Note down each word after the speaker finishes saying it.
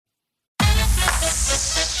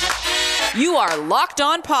You are Locked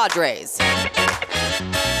On Padres,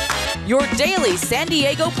 your daily San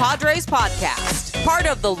Diego Padres podcast. Part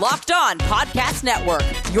of the Locked On Podcast Network,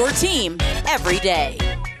 your team every day.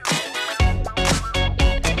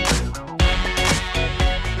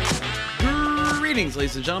 Greetings,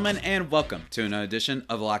 ladies and gentlemen, and welcome to another edition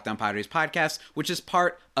of the Locked On Padres podcast, which is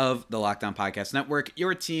part of the Locked On Podcast Network,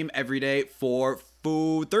 your team every day for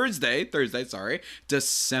Thursday,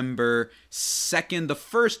 December 2nd, the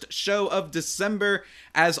first show of December.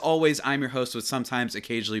 As always, I'm your host with sometimes,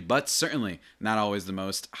 occasionally, but certainly not always the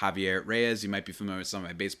most, Javier Reyes. You might be familiar with some of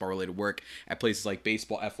my baseball-related work at places like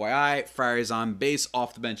Baseball FYI, Friars on Base,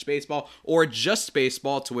 Off the Bench Baseball, or Just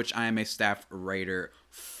Baseball, to which I am a staff writer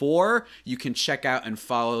for. You can check out and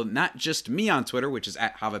follow not just me on Twitter, which is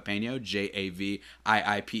at Javipeno,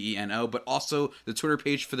 JAVIIPENO, but also the Twitter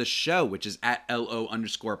page for the show, which is at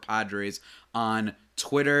LO_Padres on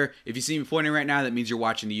Twitter. If you see me pointing right now, that means you're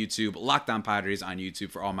watching the YouTube Locked On Padres on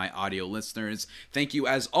YouTube for all my audio listeners. Thank you,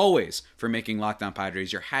 as always, for making Locked On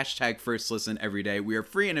Padres your hashtag first listen every day. We are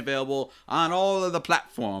free and available on all of the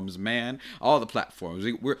platforms, man. All the platforms.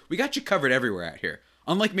 We got you covered everywhere out here.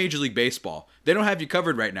 Unlike Major League Baseball, they don't have you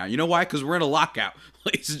covered right now. You know why? Because we're in a lockout,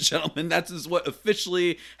 ladies and gentlemen. That's what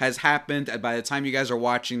officially has happened. By the time you guys are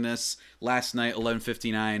watching this, last night,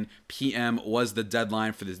 11:59 p.m. was the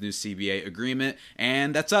deadline for this new CBA agreement,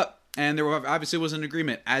 and that's up. And there obviously was an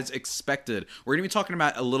agreement, as expected. We're going to be talking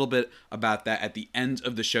about a little bit about that at the end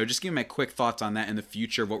of the show. Just giving my quick thoughts on that and the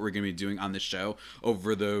future of what we're going to be doing on the show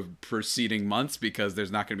over the preceding months, because there's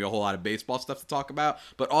not going to be a whole lot of baseball stuff to talk about.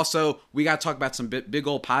 But also, we got to talk about some big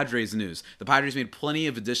old Padres news. The Padres made plenty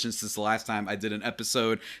of additions since the last time I did an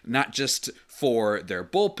episode, not just for their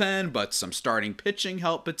bullpen, but some starting pitching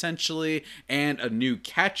help potentially, and a new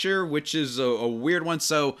catcher, which is a weird one.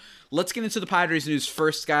 So let's get into the Padres news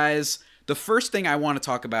first, guys. The first thing I want to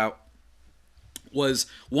talk about was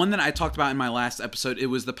one that I talked about in my last episode. It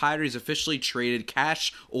was the Padres officially traded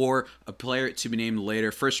Cash, or a player to be named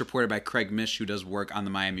later, first reported by Craig Mish, who does work on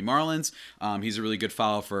the Miami Marlins. He's a really good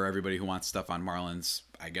follow for everybody who wants stuff on Marlins,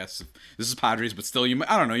 I guess. This is Padres, but still,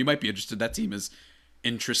 I don't know, you might be interested. That team is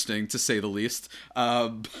interesting, to say the least.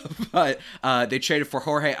 But they traded for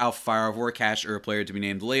Jorge Alfaro for Cash, or a player to be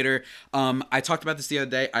named later. I talked about this the other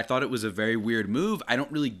day. I thought it was a very weird move. I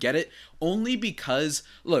don't really get it, only because,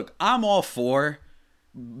 look, I'm all for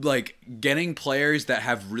getting players that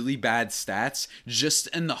have really bad stats just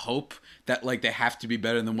in the hope that they have to be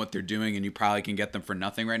better than what they're doing, and you probably can get them for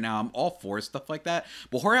nothing right now. I'm all for stuff like that.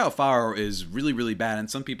 But Jorge Alfaro is really, really bad, and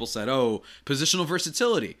some people said, oh, positional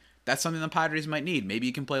versatility. That's something the Padres might need. Maybe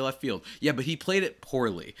he can play left field. Yeah, but he played it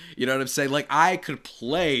poorly. You know what I'm saying? I could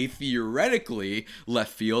play, theoretically,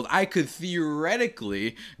 left field. I could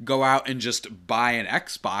theoretically go out and just buy an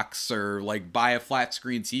Xbox, or buy a flat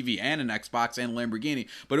screen TV and an Xbox and a Lamborghini.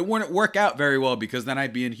 But it wouldn't work out very well, because then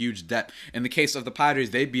I'd be in huge debt. In the case of the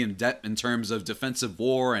Padres, they'd be in debt in terms of defensive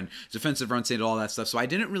WAR and defensive run rate and all that stuff. So I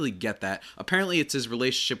didn't really get that. Apparently, it's his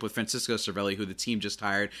relationship with Francisco Cervelli, who the team just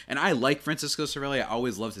hired. And I like Francisco Cervelli. I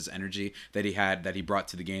always loved his energy that he brought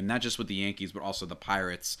to the game, not just with the Yankees, but also the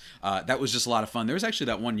Pirates. That was just a lot of fun. There was actually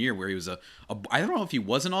that one year where he was I don't know if he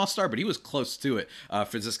was an all-star, but he was close to it,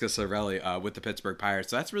 Francisco Cervelli, with the Pittsburgh Pirates.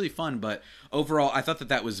 So that's really fun. But overall, I thought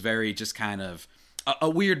that was very just kind of a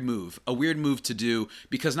weird move to do,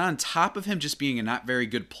 because not on top of him just being a not very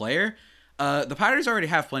good player, the Pirates already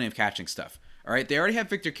have plenty of catching stuff. All right, they already have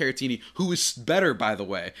Victor Caratini, who is better, by the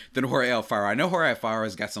way, than Jorge Alfaro. I know Jorge Alfaro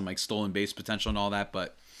has got some stolen base potential and all that,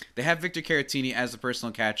 but they have Victor Caratini as the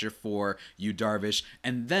personal catcher for Yu Darvish,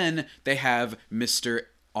 and then they have Mr.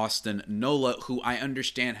 Austin Nola, who I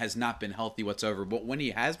understand has not been healthy whatsoever, but when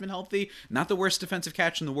he has been healthy, not the worst defensive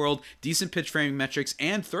catch in the world, decent pitch framing metrics,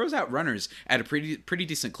 and throws out runners at a pretty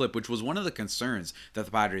decent clip, which was one of the concerns that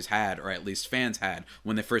the Padres had, or at least fans had,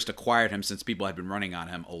 when they first acquired him, since people had been running on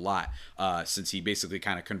him a lot, since he basically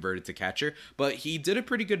kind of converted to catcher. But he did a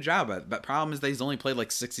pretty good job. But problem is that he's only played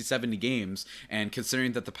 60, 70 games, and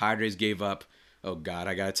considering that the Padres gave up, oh god,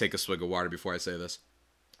 I gotta take a swig of water before I say this.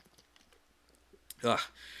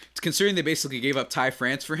 Considering they basically gave up Ty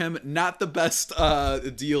France for him, not the best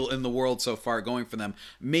deal in the world so far going for them.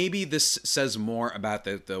 Maybe this says more about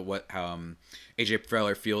what AJ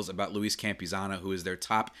Preller feels about Luis Campusano, who is their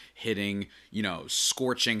top hitting,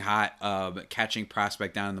 scorching hot catching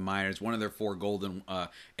prospect down in the minors, one of their 4 golden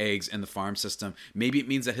eggs in the farm system. Maybe it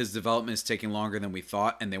means that his development is taking longer than we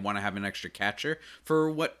thought, and they want to have an extra catcher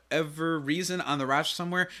for whatever reason on the roster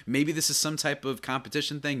somewhere. Maybe this is some type of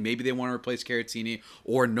competition thing. Maybe they want to replace Caratini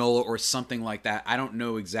or Nola or something like that. I don't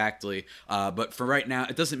know exactly, but for right now,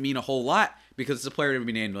 it doesn't mean a whole lot. because it's a player to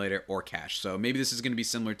be named later or cash. So maybe this is going to be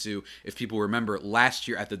similar to, if people remember, last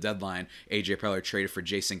year at the deadline, AJ Preller traded for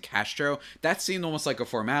Jason Castro. That seemed almost like a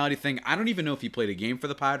formality thing. I don't even know if he played a game for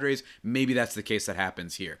the Padres. Maybe that's the case that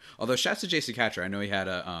happens here. Although, shouts to Jason Castro. I know he had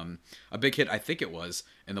a big hit, I think it was,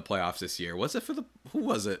 in the playoffs this year. Was it for the... Who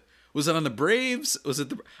was it? Was it on the Braves? Was it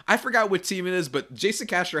the... I forgot what team it is, but Jason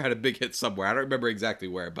Castro had a big hit somewhere. I don't remember exactly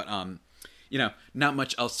where, but not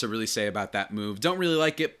much else to really say about that move. Don't really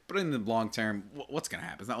like it, but in the long term, what's going to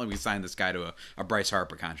happen? It's not like we signed this guy to a Bryce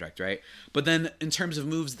Harper contract, right? But then in terms of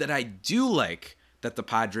moves that I do like that the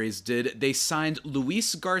Padres did, they signed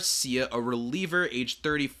Luis Garcia, a reliever, age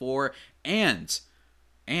 34, and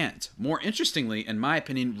more interestingly, in my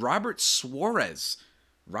opinion, Robert Suarez,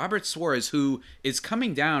 who is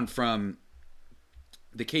coming down from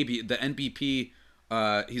the NBP.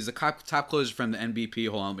 He's the top closer from the NBP.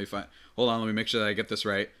 Hold on, let me make sure that I get this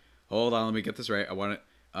right. I want it.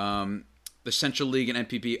 The Central League and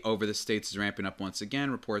NPB over the states is ramping up once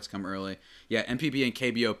again. Reports come early. Yeah, NPB and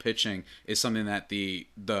KBO pitching is something that the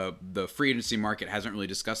free agency market hasn't really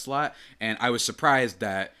discussed a lot, and I was surprised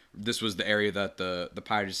that this was the area that the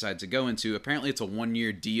Pirates decided to go into. Apparently, it's a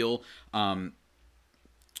 1-year deal.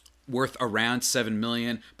 Worth around $7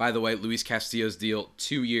 million. By the way, Luis Castillo's deal,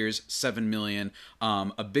 2 years, $7 million.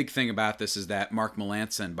 A big thing about this is that Mark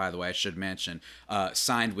Melancon, by the way, I should mention,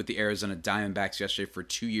 signed with the Arizona Diamondbacks yesterday for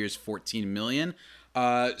 2 years, $14 million.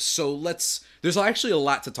 There's actually a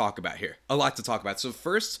lot to talk about here. So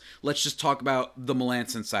first, let's just talk about the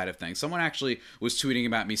Melancon side of things. Someone actually was tweeting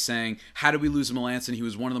about me saying, how did we lose Melancon? He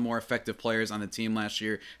was one of the more effective players on the team last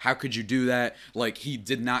year. How could you do that? Like, he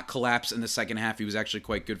did not collapse in the second half. He was actually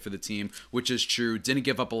quite good for the team, which is true. Didn't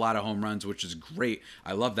give up a lot of home runs, which is great.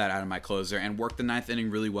 I love that out of my closer, and worked the ninth inning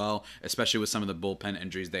really well, especially with some of the bullpen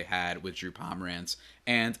injuries they had with Drew Pomeranz.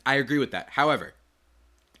 And I agree with that. However,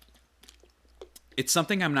 it's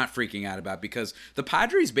something I'm not freaking out about, because the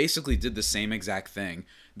Padres basically did the same exact thing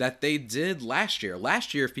that they did last year.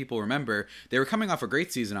 Last year, if people remember, they were coming off a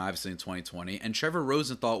great season, obviously, in 2020, and Trevor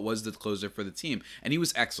Rosenthal was the closer for the team, and he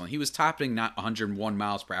was excellent. He was topping not 101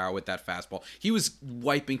 miles per hour with that fastball. He was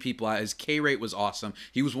wiping people out. His K rate was awesome.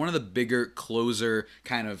 He was one of the bigger closer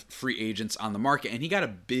kind of free agents on the market, and he got a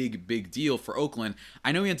big deal for Oakland.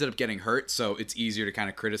 I know he ended up getting hurt, so it's easier to kind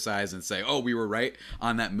of criticize and say, oh, we were right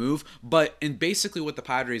on that move, but basically what the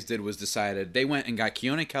Padres did was decided they went and got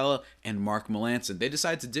Keone Kela and Mark Melancon. They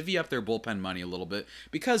decided to divvy up their bullpen money a little bit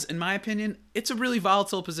because, in my opinion, it's a really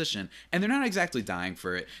volatile position, and they're not exactly dying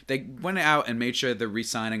for it. They went out and made sure they're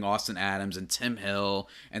re-signing Austin Adams and Tim Hill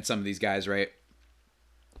and some of these guys, right?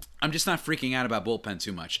 I'm just not freaking out about bullpen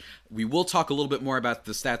too much. We will talk a little bit more about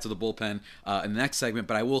the stats of the bullpen in the next segment,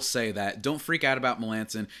 but I will say that don't freak out about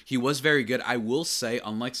Melancon. He was very good. I will say,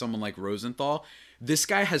 unlike someone like Rosenthal, this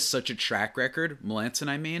guy has such a track record, Melancon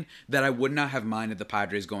I mean, that I would not have minded the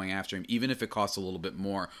Padres going after him, even if it costs a little bit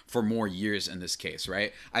more for more years in this case,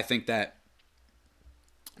 right? I think that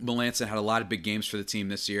Melancon had a lot of big games for the team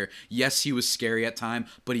this year. Yes, he was scary at times,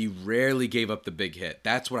 but he rarely gave up the big hit.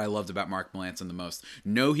 That's what I loved about Mark Melancon the most.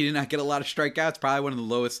 No, he did not get a lot of strikeouts. Probably one of the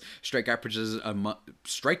lowest strikeout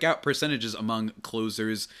percentages among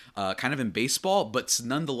closers kind of in baseball, but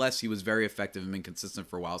nonetheless, he was very effective and been consistent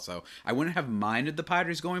for a while. So I wouldn't have minded the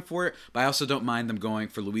Padres going for it, but I also don't mind them going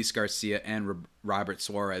for Luis Garcia and Robert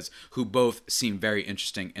Suarez, who both seem very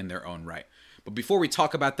interesting in their own right. But before we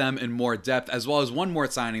talk about them in more depth, as well as one more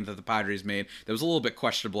signing that the Padres made that was a little bit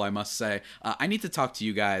questionable, I must say, I need to talk to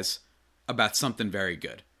you guys about something very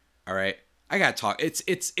good. All right? I got to talk.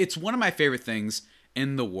 It's one of my favorite things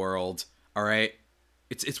in the world. All right?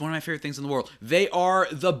 It's one of my favorite things in the world. They are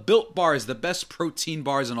the Built Bars, the best protein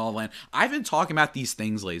bars in all the land. I've been talking about these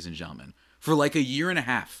things, ladies and gentlemen, for like a year and a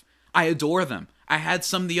half. I adore them. I had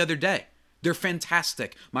some the other day. They're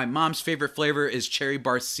fantastic. My mom's favorite flavor is Cherry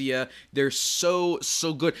Barcia. They're so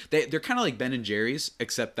good. They're kind of like Ben & Jerry's,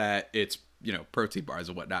 except that it's, protein bars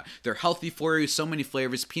and whatnot. They're healthy for you. So many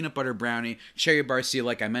flavors. Peanut butter brownie, Cherry Barcia,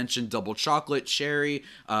 like I mentioned, double chocolate, cherry,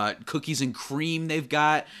 cookies and cream they've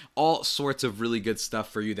got. All sorts of really good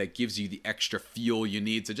stuff for you that gives you the extra fuel you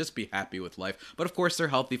need to just be happy with life. But of course, they're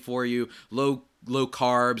healthy for you. Low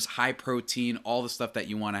carbs, high protein, all the stuff that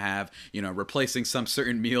you want to have, replacing some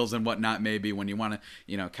certain meals and whatnot, maybe when you want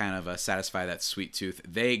to, kind of satisfy that sweet tooth.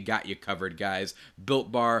 They got you covered, guys.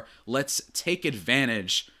 Built Bar. Let's take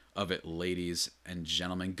advantage of it, ladies and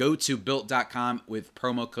gentlemen. Go to built.com with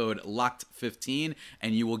promo code LOCKED15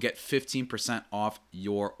 and you will get 15% off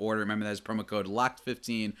your order. Remember, that is promo code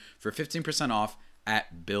LOCKED15 for 15% off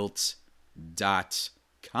at built.com.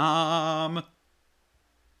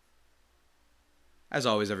 As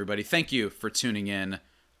always, everybody, thank you for tuning in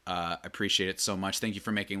I appreciate it so much. Thank you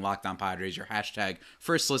for making Locked On Padres your hashtag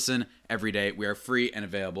first listen every day. We are free and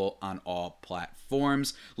available on all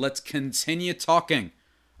platforms. Let's continue talking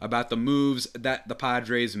about the moves that the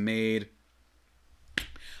Padres made.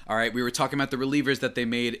 All right, we were talking about the relievers that they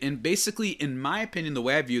made, and basically, in my opinion, the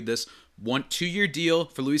way I viewed this, 2-year deal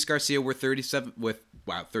for Luis Garcia worth 37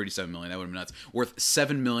 million. That would have been nuts. Worth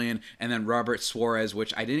 $7 million, and then Robert Suarez,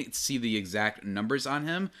 which I didn't see the exact numbers on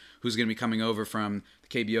him, who's going to be coming over from the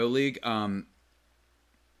KBO League.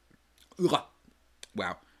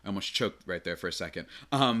 Wow. I almost choked right there for a second.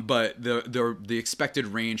 But the expected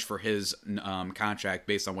range for his contract,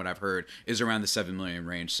 based on what I've heard, is around the $7 million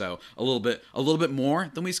range. So a little bit more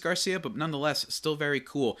than Luis Garcia, but nonetheless still very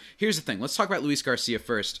cool. Here's the thing. Let's talk about Luis Garcia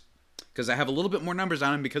first, because I have a little bit more numbers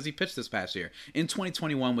on him because he pitched this past year. In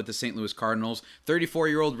 2021 with the St. Louis Cardinals,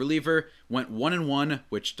 34-year-old reliever went 1-1,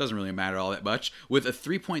 which doesn't really matter all that much, with a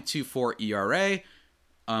 3.24 ERA.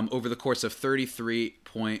 Over the course of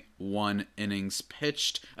 33.1 innings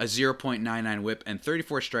pitched, a 0.99 whip, and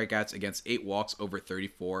 34 strikeouts against 8 walks over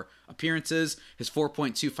 34 appearances. His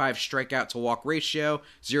 4.25 strikeout to walk ratio,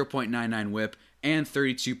 0.99 whip, and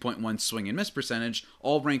 32.1 swing and miss percentage,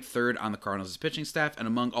 all ranked third on the Cardinals' pitching staff and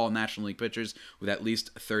among all National League pitchers with at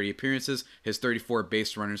least 30 appearances. His 34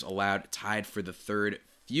 base runners allowed tied for the third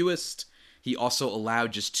fewest. He also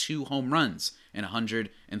allowed just 2 home runs and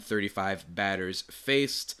 135 batters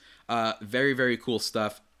faced. Very, very cool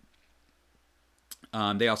stuff.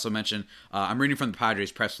 They also mentioned, I'm reading from the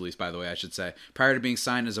Padres press release, by the way, I should say. Prior to being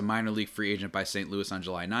signed as a minor league free agent by St. Louis on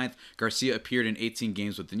July 9th, Garcia appeared in 18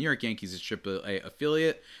 games with the New York Yankees' AAA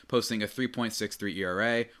affiliate, posting a 3.63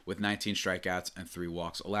 ERA with 19 strikeouts and 3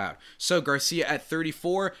 walks allowed. So Garcia at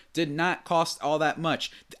 34 did not cost all that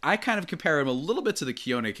much. I kind of compare him a little bit to the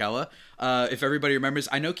Keone Kela. If everybody remembers,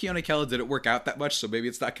 I know Keone Kela didn't work out that much, so maybe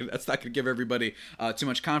that's not gonna give everybody too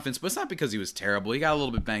much confidence. But it's not because he was terrible. He got a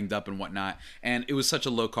little bit banged up and whatnot, and it was such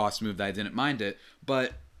a low cost move that I didn't mind it.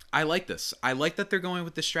 But I like this. I like that they're going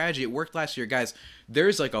with this strategy. It worked last year, guys.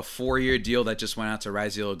 There's like a 4-year deal that just went out to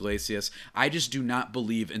Raisel Iglesias. I just do not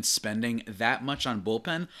believe in spending that much on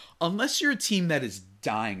bullpen unless you're a team that is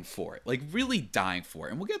dying for it, like really dying for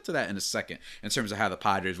it. And we'll get to that in a second in terms of how the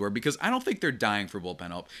Padres were, because I don't think they're dying for bullpen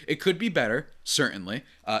help. It could be better, certainly,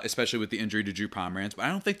 especially with the injury to Drew Pomeranz, but I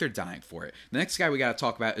don't think they're dying for it. The next guy we got to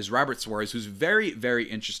talk about is Robert Suarez, who's very, very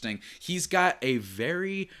interesting. He's got a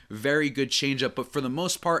very, very good changeup, but for the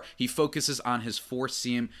most part, he focuses on his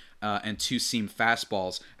 4-seam and 2-seam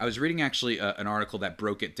fastballs. I was reading actually an article that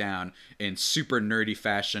broke it down in super nerdy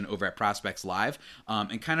fashion over at Prospects Live,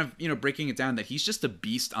 and kind of, breaking it down that he's just a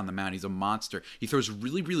beast on the mound. He's a monster. He throws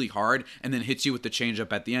really, really hard and then hits you with the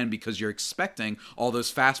changeup at the end because you're expecting all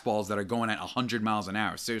those fastballs that are going at 100 miles an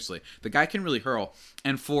hour. Seriously, the guy can really hurl.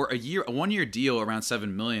 And for a 1-year deal around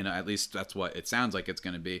 $7 million, at least that's what it sounds like it's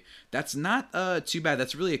going to be. That's not too bad.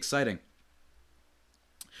 That's really exciting.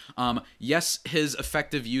 Yes, his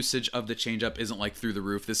effective usage of the changeup isn't like through the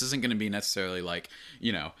roof. This isn't going to be necessarily like,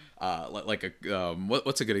 like a,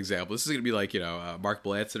 what's a good example? This is going to be like, Mark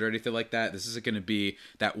Blanton or anything like that. This isn't going to be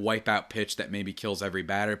that wipeout pitch that maybe kills every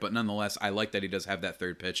batter, but nonetheless, I like that he does have that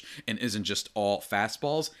third pitch and isn't just all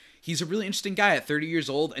fastballs. He's a really interesting guy at 30 years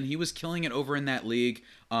old, and he was killing it over in that league.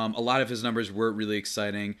 A lot of his numbers were really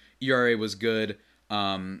exciting. ERA was good.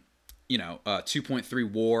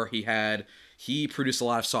 2.3 WAR he had. He produced a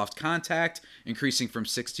lot of soft contact, increasing from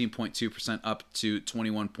 16.2% up to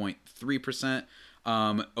 21.3%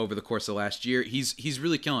 over the course of last year. He's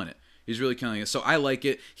really killing it. He's really killing it. So I like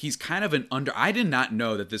it. He's kind of I did not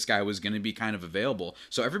know that this guy was going to be kind of available.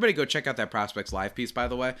 So everybody go check out that Prospects Live piece, by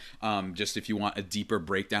the way. Just if you want a deeper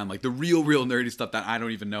breakdown, like the real nerdy stuff that I don't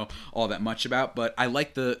even know all that much about. But I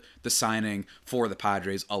like the signing for the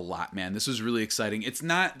Padres a lot, man. This was really exciting. It's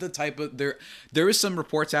not the type of, there is some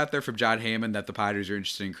reports out there from John Heyman that the Padres are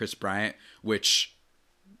interested in Chris Bryant, which,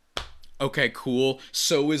 okay, cool.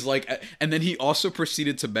 So is and then he also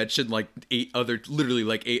proceeded to mention 8 other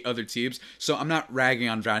teams. So I'm not ragging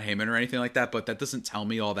on John Heyman or anything like that, but that doesn't tell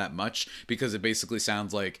me all that much, because it basically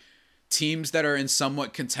sounds like teams that are in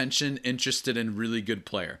somewhat contention interested in really good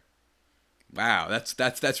player. Wow,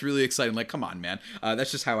 that's really exciting. Like, come on, man.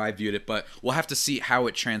 That's just how I viewed it. But we'll have to see how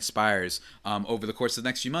it transpires over the course of the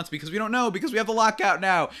next few months, because we don't know, because we have the lockout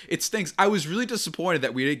now. It stinks. I was really disappointed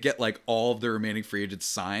that we didn't get all of the remaining free agents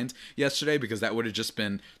signed yesterday, because that would have just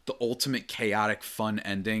been the ultimate chaotic fun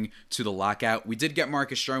ending to the lockout. We did get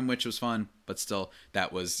Marcus Stroman, which was fun, but still,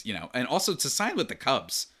 that was, and also to sign with the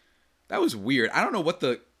Cubs. That was weird. I don't know what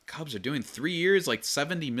the Cubs are doing. 3 years, like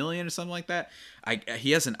 $70 million or something like that.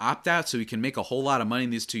 He has an opt-out, so he can make a whole lot of money in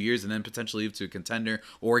these 2 years and then potentially leave to a contender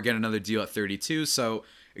or get another deal at 32. So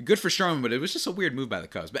good for Stroman, but it was just a weird move by the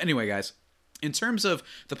Cubs. But anyway, guys, in terms of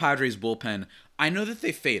the Padres bullpen, I know that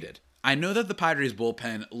they faded. I know that the Padres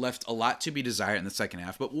bullpen left a lot to be desired in the second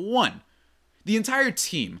half, but the entire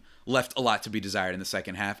team left a lot to be desired in the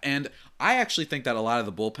second half, and I actually think that a lot of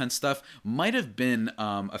the bullpen stuff might have been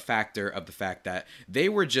a factor of the fact that they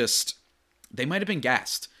might have been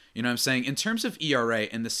gassed. You know what I'm saying? In terms of ERA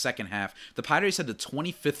in the second half, the Padres had the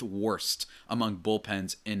 25th worst among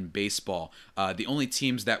bullpens in baseball. The only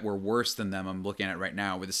teams that were worse than them, I'm looking at right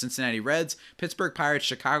now, were the Cincinnati Reds, Pittsburgh Pirates,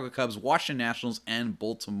 Chicago Cubs, Washington Nationals, and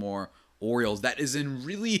Baltimore Orioles. That is in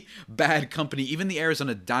really bad company. Even the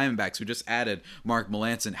Arizona Diamondbacks, who just added Mark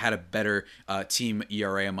Melancon, had a better team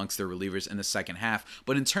ERA amongst their relievers in the second half.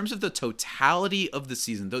 But in terms of the totality of the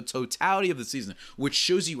season, which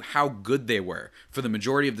shows you how good they were for the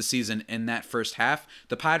majority of the season in that first half,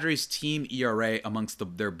 the Padres team ERA amongst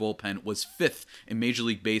their bullpen was 5th in Major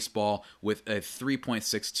League Baseball with a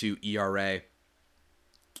 3.62 ERA.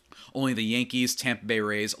 Only the Yankees, Tampa Bay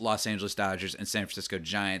Rays, Los Angeles Dodgers, and San Francisco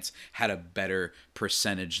Giants had a better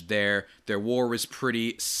percentage there. Their WAR was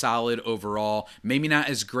pretty solid overall. Maybe not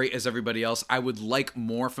as great as everybody else. I would like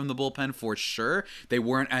more from the bullpen for sure. They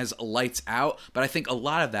weren't as lights out, but I think a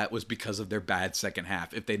lot of that was because of their bad second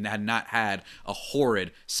half, if they had not had a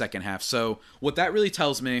horrid second half. So what that really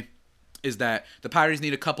tells me is that the Padres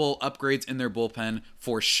need a couple upgrades in their bullpen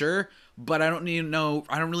for sure. But I don't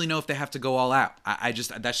really know if they have to go all out.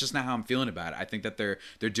 That's just not how I'm feeling about it. I think that they're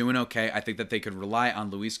doing okay. I think that they could rely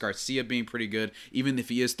on Luis Garcia being pretty good, even if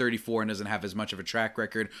he is 34 and doesn't have as much of a track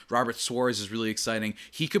record. Robert Suarez is really exciting.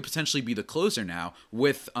 He could potentially be the closer now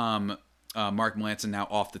with Mark Melancon now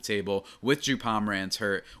off the table, with Drew Pomeranz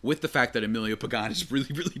hurt, with the fact that Emilio Pagan is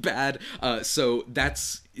really, really bad. So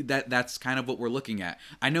that's kind of what we're looking at.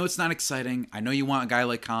 I know it's not exciting. I know you want a guy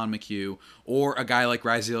like Colin McHugh or a guy like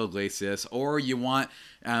Raisel Iglesias, or you want,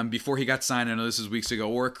 before he got signed, I know this was weeks ago,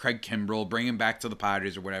 or Craig Kimbrell, bring him back to the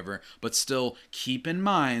Padres or whatever. But still, keep in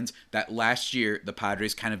mind that last year, the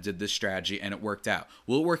Padres kind of did this strategy and it worked out.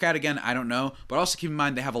 Will it work out again? I don't know. But also keep in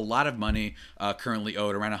mind they have a lot of money currently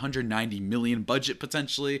owed, around $190 million budget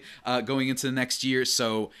potentially going into the next year.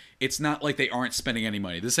 So it's not like they aren't spending any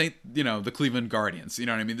money. This ain't, the Cleveland Guardians. You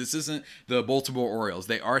know what I mean? This isn't the Baltimore Orioles.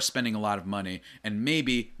 They are spending a lot of money, and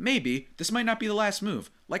maybe this might not be the last move.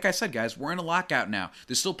 Like I said, guys, we're in a lockout now.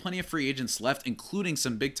 There's still plenty of free agents left, including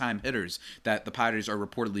some big-time hitters that the Padres are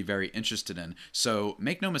reportedly very interested in. So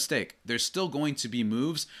make no mistake, there's still going to be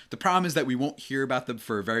moves. The problem is that we won't hear about them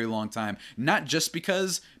for a very long time, not just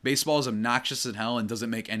because baseball is obnoxious as hell and doesn't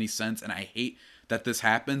make any sense, and I hate that this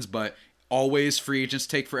happens, but always free agents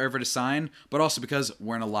take forever to sign, but also because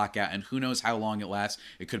we're in a lockout and who knows how long it lasts.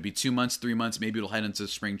 It could be 2 months, 3 months, maybe it'll head into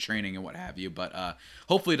spring training and what have you, but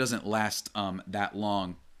hopefully it doesn't last that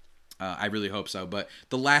long. I really hope so. But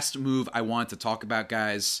the last move I want to talk about,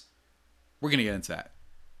 guys, we're going to get into that.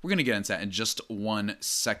 We're going to get into that in just 1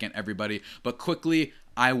 second, everybody. But quickly,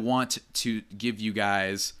 I want to give you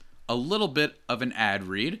guys a little bit of an ad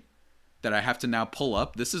read that I have to now pull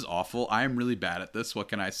up. This is awful. I am really bad at this. What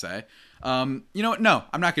can I say? You know what? No,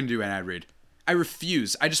 I'm not going to do an ad read. I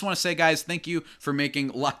refuse. I just want to say, guys, thank you for making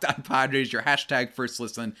Locked On Padres your hashtag first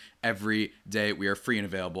listen every day. We are free and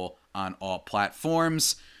available on all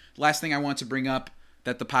platforms. Last thing I want to bring up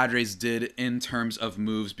that the Padres did in terms of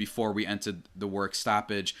moves before we entered the work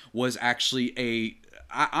stoppage was actually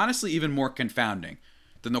honestly even more confounding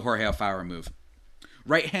than the Jorge Alfaro move.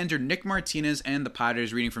 Right-hander Nick Martinez and the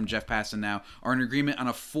Padres, reading from Jeff Passan now, are in agreement on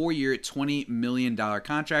a 4-year, $20 million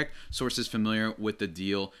contract. Sources familiar with the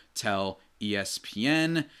deal tell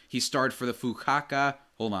ESPN. He starred for the Fukuoka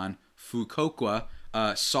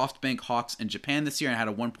SoftBank Hawks in Japan this year and had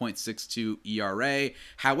a 1.62 ERA.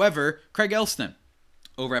 However, Craig Elston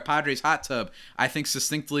over at Padres Hot Tub, I think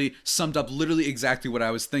succinctly summed up literally exactly what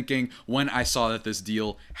I was thinking when I saw that this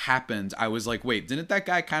deal happened. I was like, wait, didn't that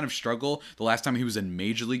guy kind of struggle the last time he was in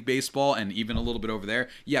Major League Baseball and even a little bit over there?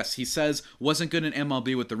 Yes, he says wasn't good in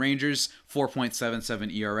MLB with the Rangers,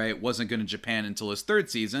 4.77 ERA, wasn't good in Japan until his third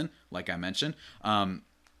season, like I mentioned.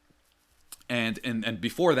 And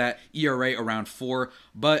before that, ERA around 4,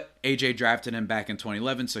 but AJ drafted him back in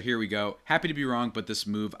 2011, so here we go. Happy to be wrong, but this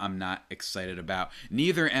move I'm not excited about.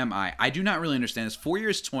 Neither am I. I do not really understand this. 4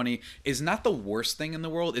 years, 20 is not the worst thing in the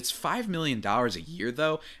world. It's $5 million a year,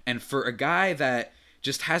 though, and for a guy that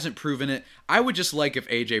just hasn't proven it, I would just like if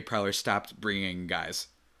AJ Preller stopped bringing guys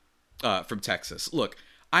from Texas. Look,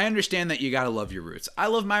 I understand that you gotta love your roots. I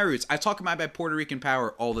love my roots. I talk about my Puerto Rican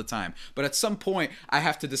power all the time. But at some point, I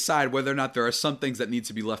have to decide whether or not there are some things that need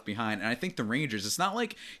to be left behind. And I think the Rangers, it's not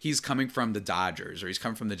like he's coming from the Dodgers or he's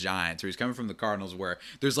coming from the Giants or he's coming from the Cardinals where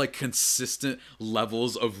there's like consistent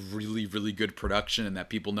levels of really, really good production and that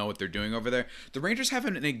people know what they're doing over there. The Rangers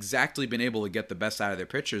haven't exactly been able to get the best out of their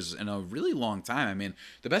pitchers in a really long time. I mean,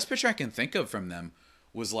 the best pitcher I can think of from them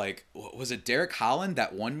was it Derek Holland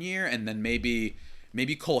that one year, and then maybe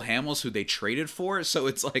Cole Hamels, who they traded for. So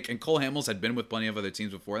it's like, and Cole Hamels had been with plenty of other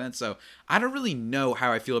teams before then. So I don't really know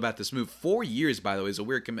how I feel about this move. 4 years, by the way, is a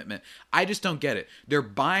weird commitment. I just don't get it. They're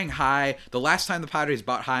buying high. The last time the Padres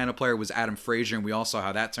bought high on a player was Adam Frazier, and we all saw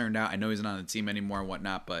how that turned out. I know he's not on the team anymore and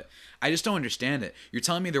whatnot, but I just don't understand it. You're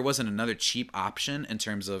telling me there wasn't another cheap option in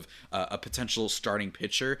terms of a potential starting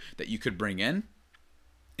pitcher that you could bring in?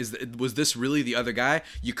 Was this really the other guy?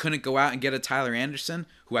 You couldn't go out and get a Tyler Anderson,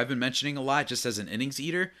 who I've been mentioning a lot just as an innings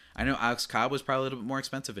eater. I know Alex Cobb was probably a little bit more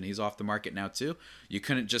expensive, and he's off the market now too. You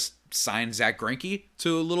couldn't just sign Zach Greinke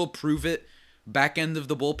to a little prove-it back end of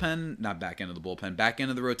the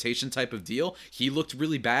rotation type of deal. He looked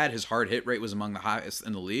really bad. His hard hit rate was among the highest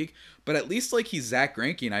in the league. But at least like he's Zach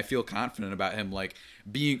Greinke, and I feel confident about him like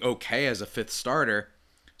being okay as a fifth starter.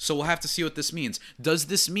 So we'll have to see what this means. Does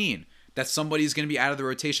this mean that somebody's going to be out of the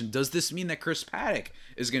rotation? Does this mean that Chris Paddack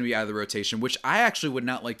is going to be out of the rotation, which I actually would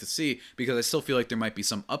not like to see because I still feel like there might be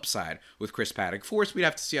some upside with Chris Paddack. Of course, we'd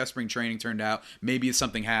have to see how spring training turned out. Maybe if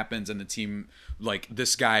something happens and the team, like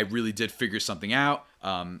this guy really did figure something out.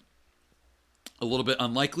 A little bit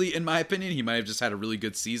unlikely, in my opinion. He might have just had a really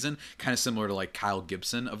good season, kind of similar to like Kyle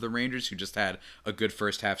Gibson of the Rangers, who just had a good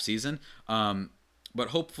first half season. But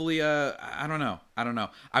hopefully, I don't know.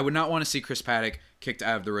 I would not want to see Chris Paddack kicked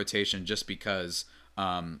out of the rotation just because,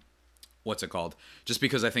 just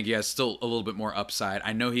because I think he has still a little bit more upside.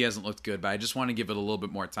 I know he hasn't looked good, but I just want to give it a little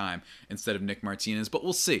bit more time instead of Nick Martinez. But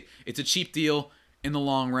we'll see. It's a cheap deal. In the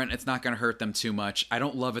long run, it's not going to hurt them too much. I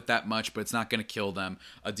don't love it that much, but it's not going to kill them.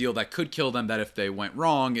 A deal that could kill them, that if they went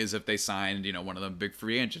wrong, is if they signed, one of the big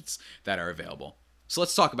free agents that are available. So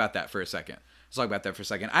let's talk about that for a second.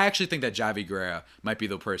 I actually think that Javi Guerra might be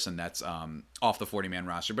the person that's off the 40-man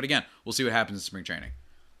roster. But again, we'll see what happens in spring training.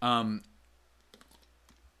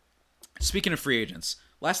 Speaking of free agents,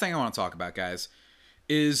 last thing I want to talk about, guys,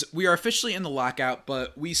 is we are officially in the lockout,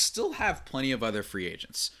 but we still have plenty of other free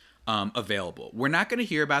agents available. We're not going to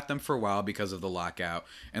hear about them for a while because of the lockout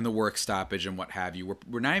and the work stoppage and what have you.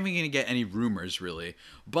 We're not even going to get any rumors, really.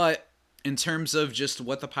 But in terms of just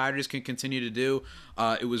what the Padres can continue to do,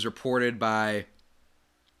 it was reported by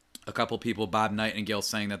a couple people, Bob Knight and Gil,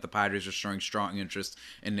 saying that the Padres are showing strong interest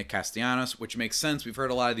in Nick Castellanos, which makes sense. We've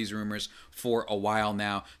heard a lot of these rumors for a while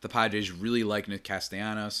now. The Padres really like Nick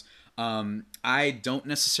Castellanos. I don't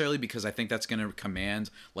necessarily, because I think that's going to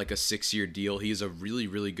command like a 6-year deal. He's a really,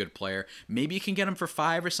 really good player. Maybe you can get him for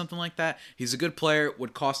 5 or something like that. He's a good player,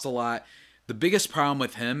 would cost a lot. The biggest problem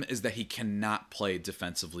with him is that he cannot play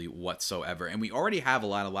defensively whatsoever. And we already have a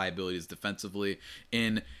lot of liabilities defensively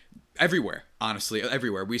in everywhere, honestly,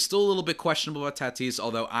 everywhere. We're still a little bit questionable about Tatis,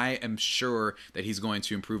 although I am sure that he's going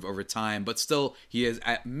to improve over time. But still, he is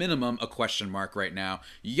at minimum a question mark right now.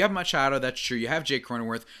 You have Machado, that's true. You have Jake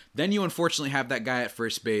Cronenworth. Then you unfortunately have that guy at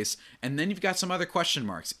first base. And then you've got some other question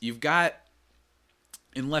marks. You've got,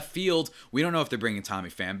 in left field, we don't know if they're bringing Tommy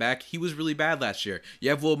Pham back. He was really bad last year. You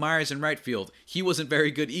have Will Myers in right field. He wasn't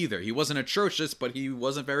very good either. He wasn't atrocious, but he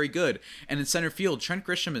wasn't very good. And in center field, Trent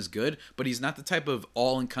Grisham is good, but he's not the type of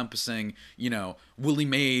all-encompassing, Willie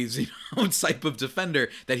Mays, type of defender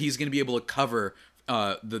that he's going to be able to cover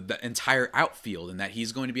the entire outfield, and that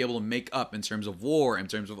he's going to be able to make up in terms of WAR, in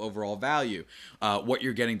terms of overall value, what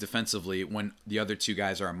you're getting defensively when the other two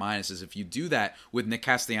guys are minuses. If you do that with Nick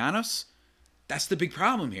Castellanos, that's the big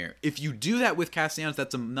problem here. If you do that with Castellanos,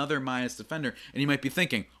 that's another minus defender, and you might be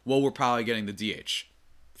thinking, well, we're probably getting the DH.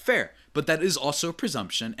 Fair, but that is also a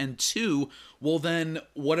presumption. And 2, well then,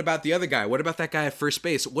 what about the other guy? What about that guy at first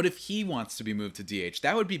base? What if he wants to be moved to DH?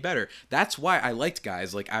 That would be better. That's why I liked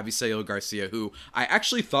guys like Avisaíl Garcia, who I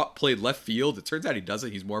actually thought played left field. It turns out he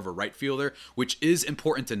doesn't. He's more of a right fielder, which is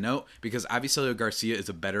important to note because Avisaíl Garcia is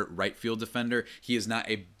a better right field defender. He is not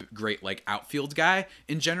a great outfield guy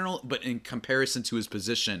in general, but in comparison to his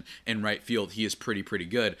position in right field, he is pretty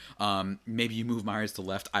good. Maybe you move Myers to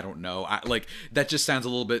left. I don't know. That just sounds a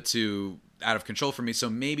little bit too out of control for me. So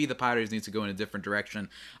maybe the Padres need to go in a different direction.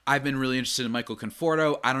 I've been really interested in Michael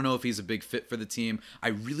Conforto. I don't know if he's a big fit for the team. I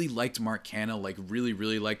really liked Mark Canha,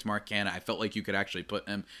 really liked Mark Canha. I felt like you could actually put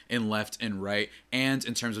him in left and right. And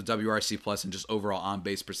in terms of WRC plus and just overall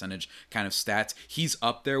on-base percentage kind of stats, he's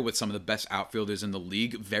up there with some of the best outfielders in the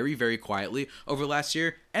league very, very quietly over last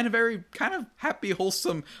year. And a very kind of happy,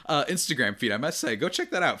 wholesome Instagram feed, I must say. Go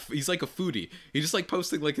check that out. He's like a foodie. He just like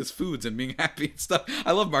posting like his foods and being happy and stuff.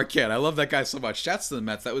 I love Mark Canha. I love that guy so much. Shouts to the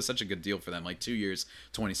Mets. That was such a good deal for them. Like 2 years,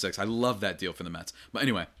 26. I love that deal for the Mets. But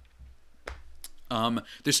anyway,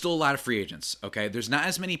 there's still a lot of free agents, okay? There's not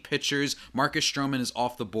as many pitchers. Marcus Stroman is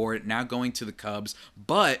off the board, now going to the Cubs.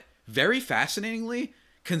 But very fascinatingly,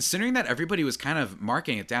 considering that everybody was kind of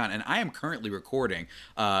marking it down, and I am currently recording,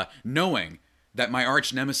 knowing that my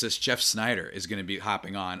arch nemesis, Jeff Snyder, is going to be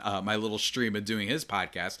hopping on my little stream and doing his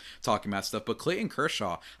podcast, talking about stuff. But Clayton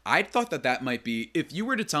Kershaw, I thought that might be, if you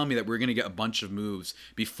were to tell me that we're going to get a bunch of moves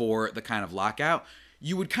before the kind of lockout,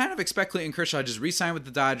 you would kind of expect Clayton Kershaw to just re-sign with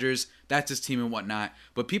the Dodgers. That's his team and whatnot.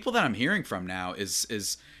 But people that I'm hearing from now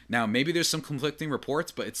is now maybe there's some conflicting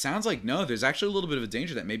reports, but it sounds like no, there's actually a little bit of a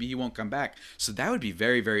danger that maybe he won't come back. So that would be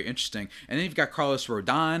very, very interesting. And then you've got Carlos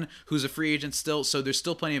Rodon, who's a free agent still. So there's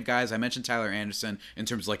still plenty of guys. I mentioned Tyler Anderson in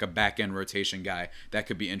terms of like a back-end rotation guy. That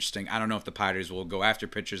could be interesting. I don't know if the Padres will go after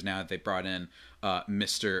pitchers now that they brought in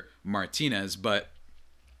Mr. Martinez, but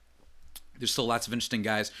there's still lots of interesting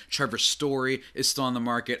guys. Trevor Story is still on the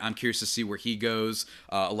market. I'm curious to see where he goes.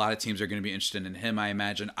 A lot of teams are going to be interested in him, I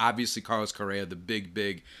imagine. Obviously, Carlos Correa, the big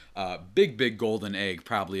golden egg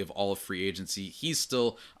probably of all of free agency. He's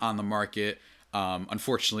still on the market.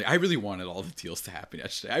 Unfortunately, I really wanted all the deals to happen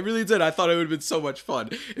yesterday. I really did. I thought it would have been so much fun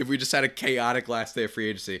if we just had a chaotic last day of free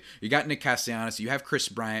agency. You got Nick Castellanos. You have Chris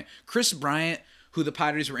Bryant. Chris Bryant, who the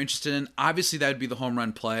Padres were interested in, obviously that would be the home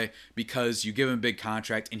run play because you give him a big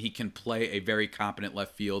contract and he can play a very competent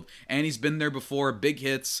left field. And he's been there before, big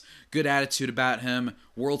hits, good attitude about him,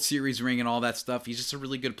 World Series ring and all that stuff. He's just a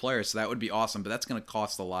really good player, so that would be awesome, but that's going to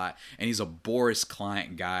cost a lot. And he's a Boris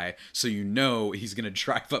Client guy, so you know he's going to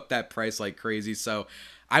drive up that price like crazy. So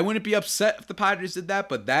I wouldn't be upset if the Padres did that,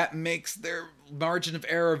 but that makes their margin of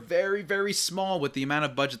error very, very small with the amount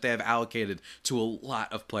of budget they have allocated to a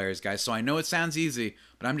lot of players, guys. So I know it sounds easy,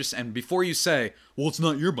 but and before you say, well, it's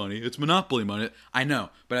not your money, it's monopoly money, I know,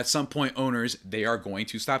 but at some point, owners, they are going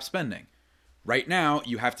to stop spending. Right now,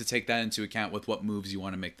 you have to take that into account with what moves you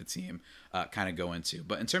want to make the team kind of go into.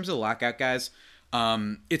 But in terms of the lockout, guys,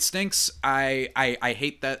 it stinks. I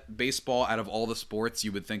hate that baseball, out of all the sports,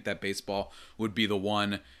 you would think that baseball would be the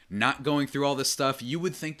one not going through all this stuff. You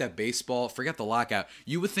would think that baseball, forget the lockout,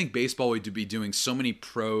 you would think baseball would be doing so many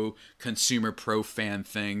pro-consumer, pro-fan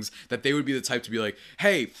things that they would be the type to be like,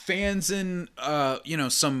 hey, fans in,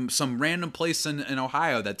 some random place in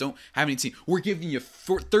Ohio that don't have any team, we're giving you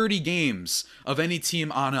 30 games of any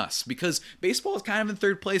team on us, because baseball is kind of in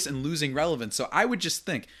third place and losing relevance. So I would just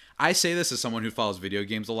think, I say this as someone who follows video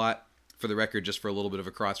games a lot, for the record, just for a little bit of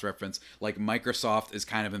a cross-reference, like Microsoft is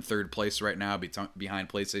kind of in third place right now behind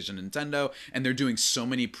PlayStation and Nintendo, and they're doing so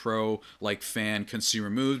many fan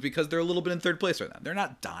consumer moves because they're a little bit in third place right now. They're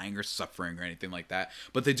not dying or suffering or anything like that,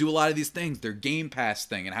 but they do a lot of these things. Their Game Pass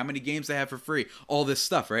thing and how many games they have for free, all this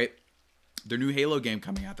stuff, right? Their new Halo game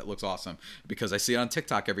coming out that looks awesome because I see it on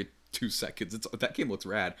TikTok every 2 seconds. That game looks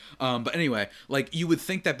rad. But anyway, like, you would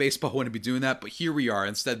think that baseball wouldn't be doing that, but here we are.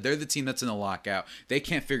 Instead, they're the team that's in the lockout. They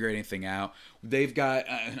can't figure anything out. They've got,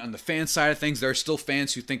 on the fan side of things, there are still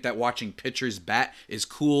fans who think that watching pitchers bat is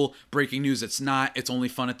cool. Breaking news, it's not. It's only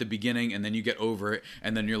fun at the beginning, and then you get over it,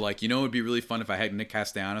 and then you're like, it would be really fun if I had Nick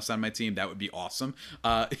Castellanos on my team. That would be awesome.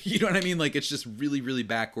 You know what I mean? Like, it's just really, really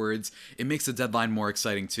backwards. It makes the deadline more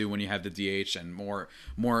exciting, too, when you have the DH and more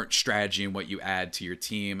strategy in what you add to your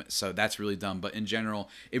team. So that's really dumb. But in general,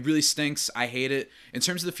 it really stinks. I hate it. In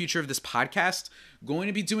terms of the future of this podcast, going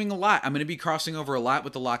to be doing a lot. I'm going to be crossing over a lot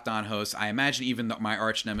with the Locked On hosts. I imagine even my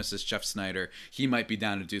arch nemesis, Jeff Snyder, he might be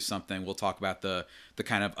down to do something. We'll talk about the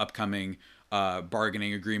kind of upcoming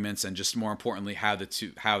bargaining agreements and just more importantly how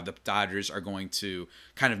the Dodgers are going to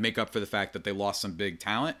kind of make up for the fact that they lost some big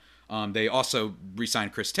talent. They also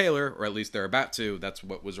re-signed Chris Taylor, or at least they're about to. That's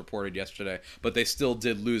what was reported yesterday. But they still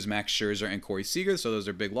did lose Max Scherzer and Corey Seager, so those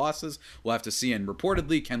are big losses. We'll have to see. And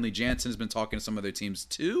reportedly, Kenley Jansen has been talking to some other teams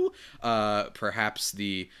too. Perhaps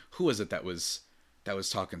who was it that was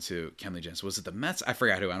talking to Kenley Jansen? Was it the Mets? I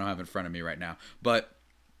forgot who. I don't have it in front of me right now. But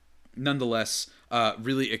nonetheless,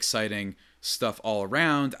 really exciting stuff all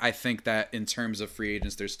around. I think that in terms of free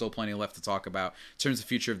agents, there's still plenty left to talk about. In terms of the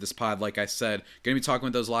future of this pod, like I said, going to be talking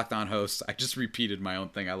with those Locked On hosts. I just repeated my own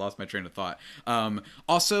thing. I lost my train of thought.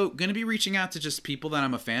 Also, going to be reaching out to just people that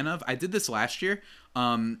I'm a fan of. I did this last year.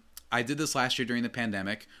 During the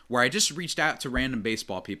pandemic, where I just reached out to random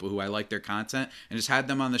baseball people who I like their content and just had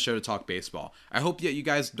them on the show to talk baseball. I hope that you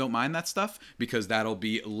guys don't mind that stuff, because that'll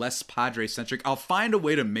be less Padres centric. I'll find a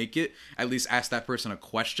way to make it, at least ask that person a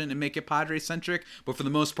question and make it Padres centric, but for the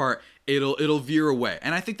most part, it'll veer away.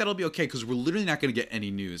 And I think that'll be okay, because we're literally not going to get any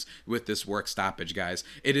news with this work stoppage, guys.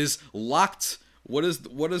 It is locked. What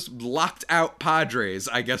is locked out Padres,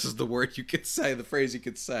 I guess is the word you could say, the phrase you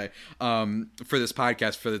could say, for this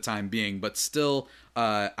podcast for the time being. But still,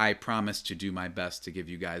 I promise to do my best to give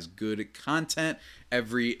you guys good content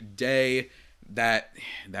every day that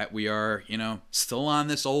we are, still on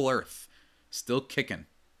this old earth, still kicking.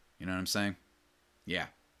 You know what I'm saying? Yeah.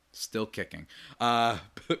 Still kicking.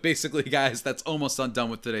 But basically, guys, that's almost done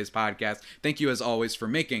with today's podcast. Thank you, as always, for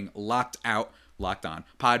making Locked On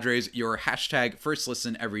Padres your hashtag first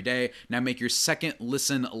listen every day. Now make your second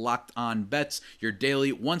listen Locked On Bets, your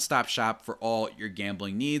daily one-stop shop for all your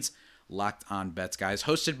gambling needs. Locked On Bets, guys,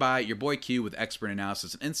 hosted by your boy Q, with expert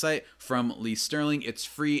analysis and insight from Lee Sterling. It's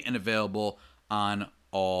free and available on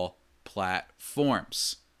all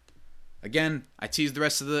platforms. Again, I teased the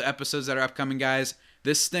rest of the episodes that are upcoming, guys.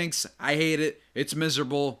 This stinks. I hate it. It's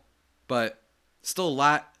miserable, but still a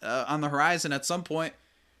lot on the horizon at some point.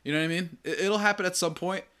 You know what I mean? It'll happen at some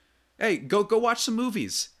point. Hey, go watch some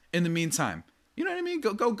movies in the meantime. You know what I mean?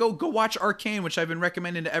 Go watch Arcane, which I've been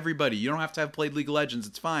recommending to everybody. You don't have to have played League of Legends.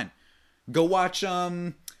 It's fine. Go watch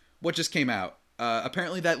what just came out.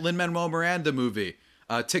 Apparently that Lin-Manuel Miranda movie.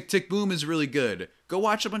 Tick Tick Boom is really good. Go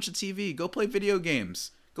watch a bunch of TV. Go play video games.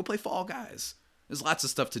 Go play Fall Guys. There's lots of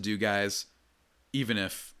stuff to do, guys. Even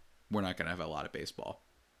if we're not going to have a lot of baseball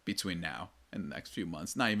between now and the next few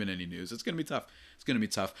months. Not even any news. It's going to be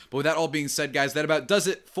tough. But with that all being said, guys, that about does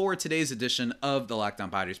it for today's edition of the Locked On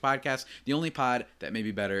Padres podcast, the only pod that may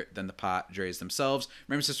be better than the Padres themselves.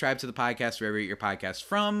 Remember to subscribe to the podcast wherever you get your podcast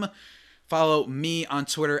from. Follow me on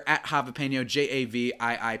Twitter at Javipeno,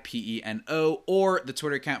 JAVIIPENO, or the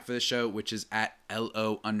Twitter account for the show, which is at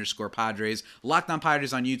LO_Padres. Locked On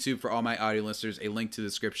Padres on YouTube for all my audio listeners. A link to the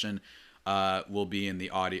description will be in the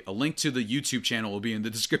audio. A link to the YouTube channel will be in the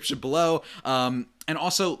description below. And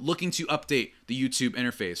also looking to update the YouTube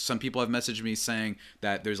interface. Some people have messaged me saying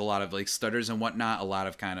that there's a lot of stutters and whatnot, a lot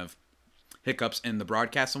of kind of hiccups in the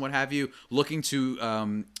broadcast and what have you. Looking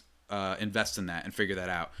to invest in that and figure that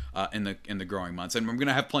out in the growing months, and we're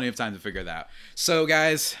gonna have plenty of time to figure that out. So,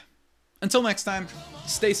 guys, until next time,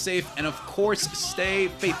 stay safe and of course stay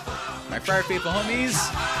faithful. My Friar Faithful homies,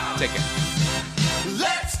 take care.